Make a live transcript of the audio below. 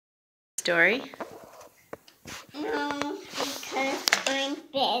Story? No, because I'm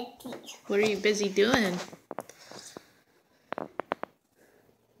busy. What are you busy doing?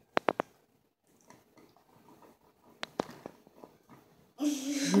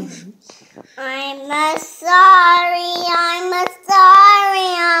 I'm sorry, I'm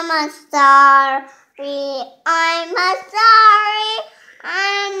sorry, I'm sorry, I'm sorry, I'm sorry.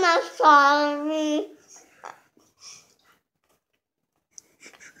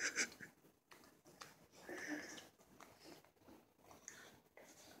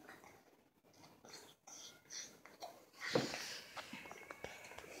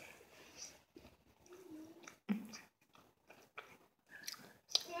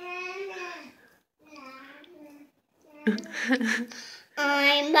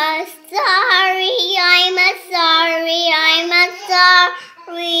 I'm sorry, I'm sorry, I'm sorry,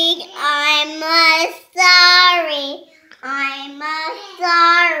 I'm sorry, I'm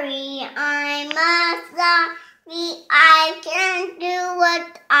sorry, I'm sorry. I can do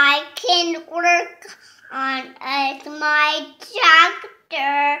what I can work on as my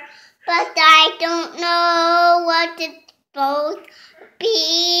tractor, but I don't know what it's supposed to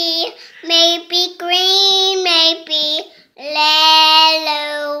be. Maybe green, maybe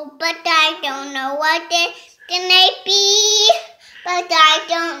yellow, but I don't know what it's gonna be. But I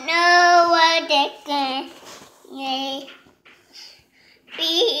don't know what it's gonna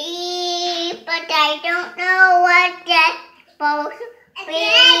be. But I don't know what it's supposed to be.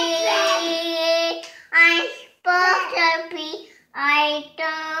 I'm supposed to be. I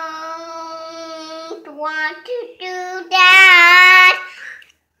don't want to do that.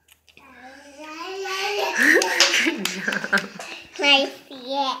 Good job. I see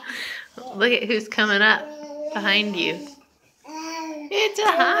it. Look at who's coming up behind you. It's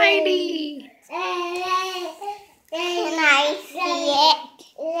a Heidi. Can I see it?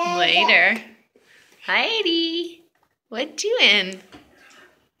 Later. Heidi, what doing?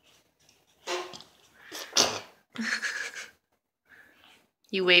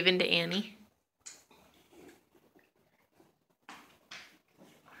 You waving to Annie?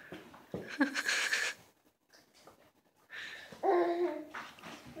 Look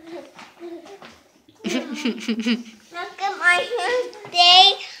at my hands,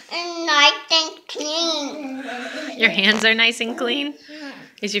 they are nice and clean. Your hands are nice and clean?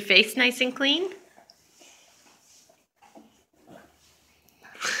 Is your face nice and clean?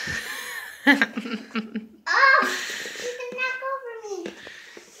 Oh, you can knock over me.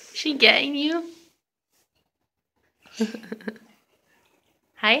 She getting you?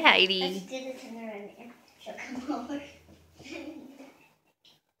 Hi, Heidi. Let's do this in her and she'll come over.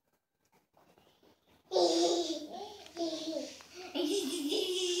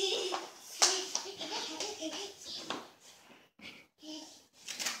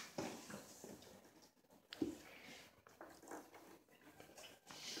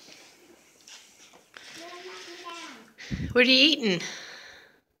 What are you eating?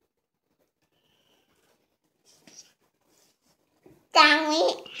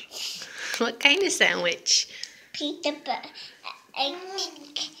 Sandwich. What kind of sandwich? Pizza, but a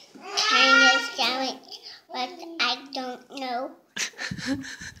kind of sandwich, but I don't know.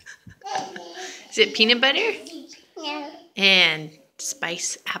 Is it peanut butter? No. And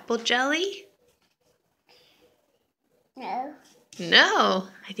spice apple jelly? No. No,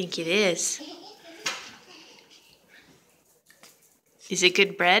 I think it is. Is it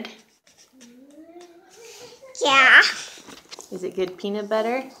good bread? Yeah. Is it good peanut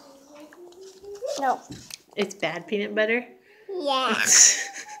butter? No. It's bad peanut butter? Yeah.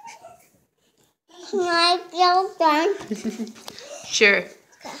 Can I feel done? Sure.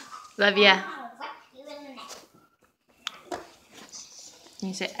 Love ya.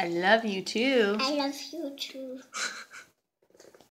 You say, I love you too. I love you too.